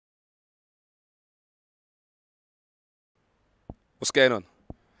What's going on?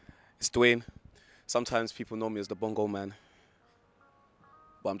 It's Dwayne. Sometimes people know me as the Bongo Man,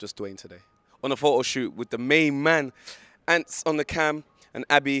 but I'm just Dwayne today. On a photo shoot with the main man, Ants on the cam, and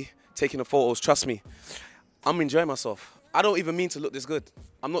Abby taking the photos. Trust me, I'm enjoying myself. I don't even mean to look this good.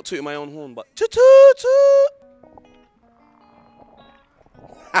 I'm not tooting my own horn, but toot toot toot.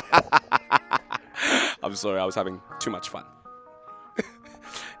 I'm sorry, I was having too much fun.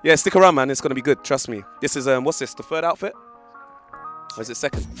 Yeah, stick around, man. It's gonna be good. Trust me. This is what's this? The third outfit? Or is it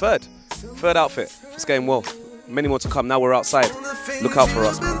second? Third outfit. It's going well. Many more to come. Now we're outside. Look out for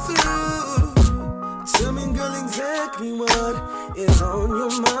us, man. Tell me, girl, exactly what is on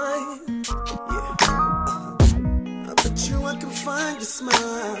your mind. Yeah, I bet you I can find your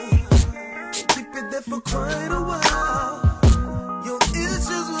smile and keep it there for quite a while. Your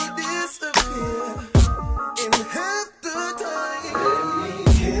issues will disappear in half the time. Let me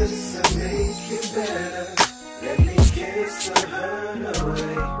kiss and make it better. Let me kiss and hurt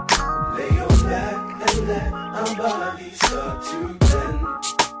away. Lay your back and let our bodies start to bend.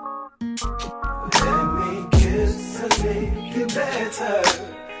 Let me kiss and make it better.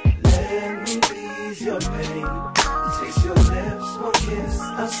 Let me ease your pain. Taste your lips, one kiss. I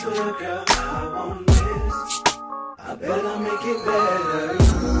swear, girl, I won't miss. I bet I'll make it better.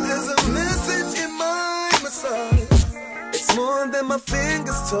 There's a message in my massage. It's more than my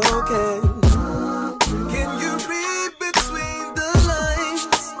fingers talking. Can you read between the lines?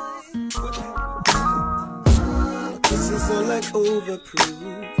 This is all like overproof.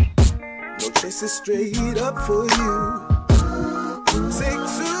 No traces, straight up for you. Take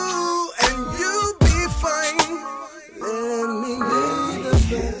two and you'll be fine. Let me make the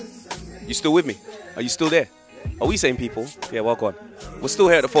best. You still with me? Are you still there? Are we same people? Yeah, well gone. We're still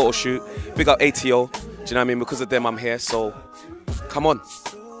here at the photo shoot. Big up ATO. Do you know what I mean? Because of them, I'm here. So, come on.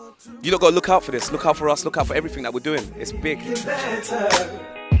 You don't gotta look out for this. Look out for us. Look out for everything that we're doing. It's big. Let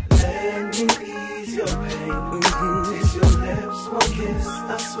me ease your pain. Taste your lips, one kiss.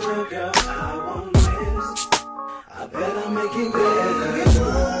 I swear, girl, I won't miss. I bet I'll make it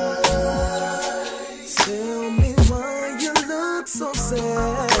better. Tell me why you look so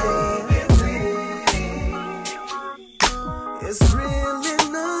sad. It's really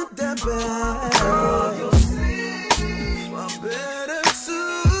not that bad. I'm better to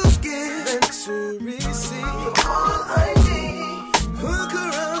give than to receive. All I need, hook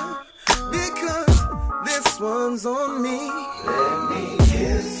her up, because this one's on me. Let me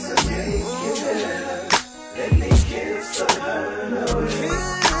kiss and make it better. Let me kiss and hurt away.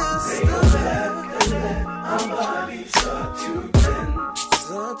 Lay your back and let our bodies start to bend.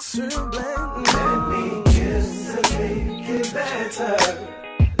 Start to blend. Let me kiss and make it better.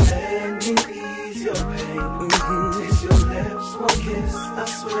 Let me ease your pain. Taste your lips, one kiss. I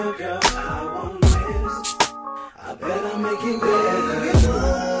swear, girl, I won't miss. I bet I'll make it better.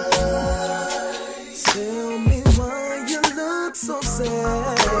 Tell me why you look so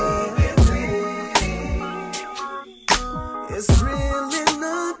sad. It's really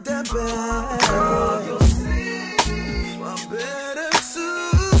not that bad. I'm better to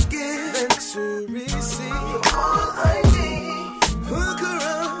give than to receive. All I need, hook her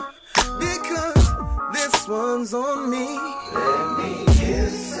up, because this one's on me. Let me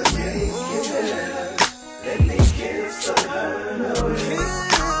kiss and make it better. Let me kiss and hurt away.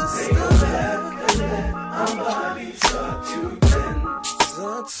 Lay your back and let our bodies start to bend.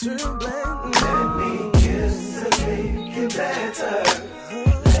 Start to blend. Let me kiss and make it better.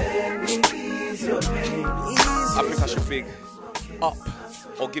 Let me ease your pain. I think I should big up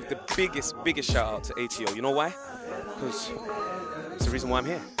or give the biggest shout out to ATO. You know why? Because it's the reason why I'm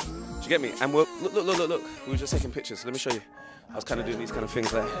here. Do you get me? And we're, look. We were just taking pictures. Let me show you. I was kind of doing these kind of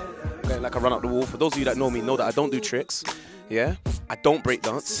things there. Going like I run up the wall. For those of you that know me, know that I don't do tricks. Yeah? I don't break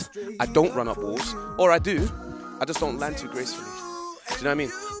dance. I don't run up walls. Or I do. I just don't land too gracefully. Do you know what I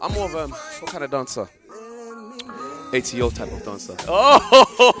mean? I'm more of a, what kind of dancer? ATO type of dancer.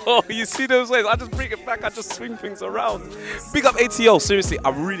 Oh, you see those ways? I just bring it back. I just swing things around. Big up ATO. Seriously, I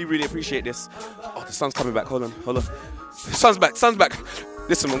really appreciate this. Oh, the sun's coming back. Hold on. Sun's back.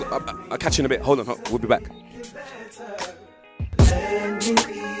 Listen, I'll catch you in a bit. Hold on. We'll be back. Let me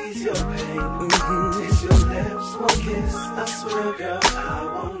ease your pain. Taste your lips, one kiss. I swear, girl, I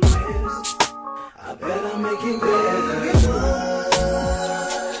won't miss. I bet I'll make it better.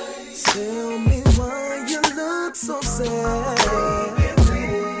 Tell me why you look so sad.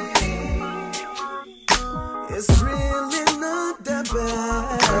 It's really not that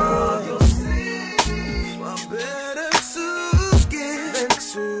bad. I'm better to give than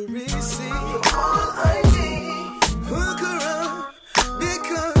to receive. All I need, hook her up,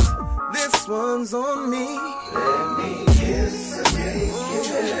 because this one's on me. Let me kiss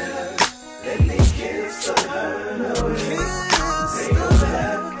Let me kiss the hurt away. Take a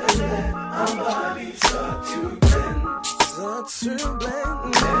let our bodies start to blend.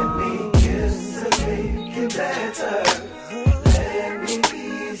 Let me kiss and make it better. Let me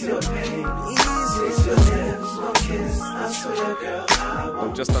ease your pain. Taste your lips, one kiss. I swear, girl,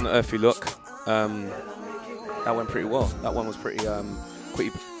 I'm just on the earthy look. That went pretty well. That one was pretty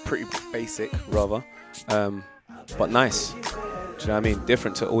basic, rather, but nice. Do you know what I mean?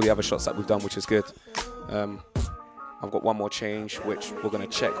 Different to all the other shots that we've done, which is good. I've got one more change, which we're gonna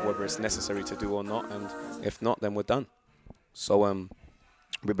check whether it's necessary to do or not, and if not, then we're done. So we'll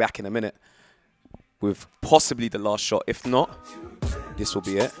be back in a minute with possibly the last shot. If not, this will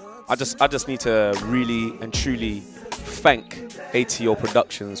be it. I just need to really and truly thank ATO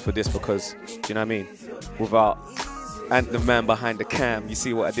Productions for this, because, do you know what I mean? Without the man behind the cam, you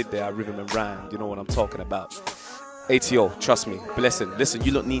see what I did there? I rhythm and rhymed. You know what I'm talking about. ATO, trust me, blessing. Listen,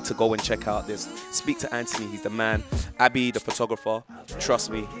 you don't need to go and check out this. Speak to Anthony, he's the man. Abby, the photographer, trust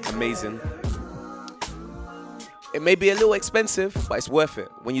me, amazing. It may be a little expensive, but it's worth it.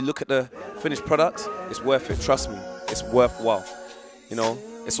 When you look at the finished product, it's worth it, trust me. It's worthwhile. You know,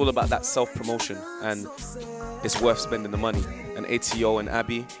 it's all about that self-promotion, and it's worth spending the money. And ATO and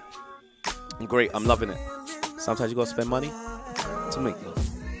Abby, great, I'm loving it. Sometimes you gotta spend money to make love.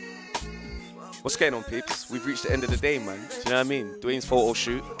 What's going on, peeps? We've reached the end of the day, man. Do you know what I mean? Dwayne's photo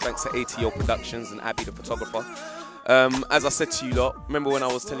shoot, thanks to ATO Productions and Abby, the photographer. As I said to you lot, remember when I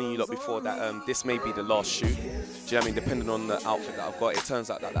was telling you lot before that this may be the last shoot? Do you know what I mean? Depending on the outfit that I've got, it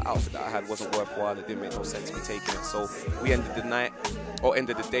turns out that the outfit that I had wasn't worthwhile. It didn't make no sense me taking it. So we ended the night, or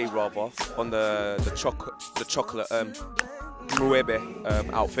ended the day rather, on the chocolate Muebe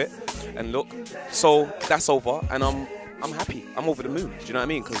outfit and look. So that's over, and I'm happy. I'm over the moon. Do you know what I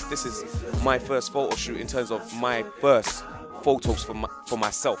mean? Because this is my first photo shoot in terms of my first photos for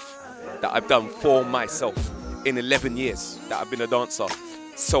myself that I've done for myself in 11 years that I've been a dancer,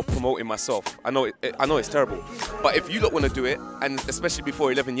 self-promoting myself. I know it's terrible, but if you lot want to do it, and especially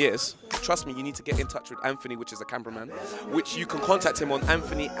before 11 years, trust me, you need to get in touch with Anthony, which is a cameraman, which you can contact him on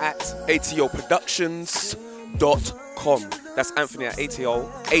Anthony@atoproductions.com. That's Anthony at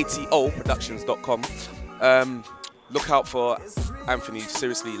atoproductions.com. Look out for Anthony,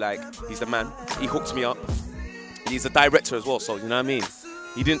 seriously, like, he's the man. He hooked me up. He's a director as well, so you know what I mean?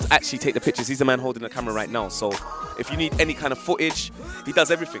 He didn't actually take the pictures. He's the man holding the camera right now. So if you need any kind of footage, he does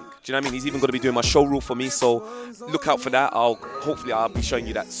everything. Do you know what I mean? He's even going to be doing my show reel for me. So look out for that. Hopefully I'll be showing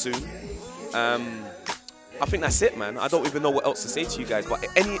you that soon. I think that's it, man. I don't even know what else to say to you guys. But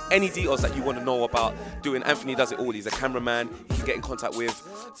any details that you want to know about doing, Anthony does it all. He's a cameraman. He can get in contact with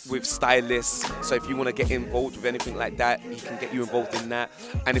stylists. So if you want to get involved with anything like that, he can get you involved in that.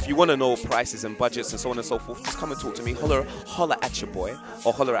 And if you want to know prices and budgets and so on and so forth, just come and talk to me. Holler at your boy,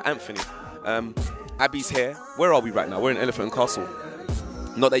 or holler at Anthony. Abby's here. Where are we right now? We're in Elephant and Castle.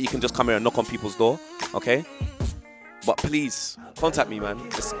 Not that you can just come here and knock on people's door, okay? But please, contact me, man.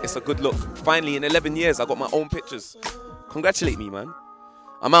 It's a good look. Finally, in 11 years, I got my own pictures. Congratulate me, man.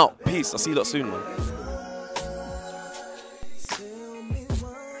 I'm out. Peace. I'll see you lot soon, man.